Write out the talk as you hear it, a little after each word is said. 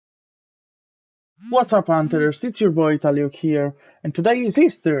What's up, Hunters? It's your boy ITALUKE here, and today is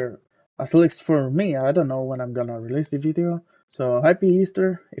Easter. At least for me, I don't know when I'm gonna release the video. So happy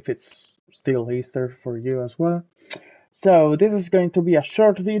Easter, if it's still Easter for you as well. So this is going to be a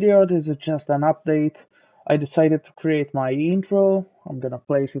short video, this is just an update. I decided to create my intro. I'm gonna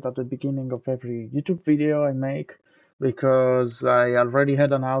place it at the beginning of every YouTube video I make, because I already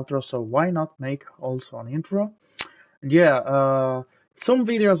had an outro, so why not make also an intro? Yeah, some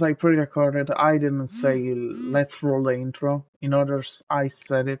videos I pre-recorded, I didn't say let's roll the intro. In others, I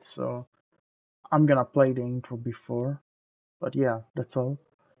said it, so I'm gonna play the intro before. But yeah, that's all.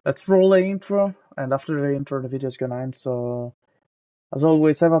 Let's roll the intro, and after the intro, the video's gonna end. So, as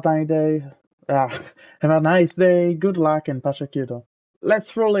always, have a nice day. Have a nice day. Good luck and pace chiudo.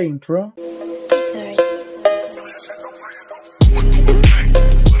 Let's roll the intro.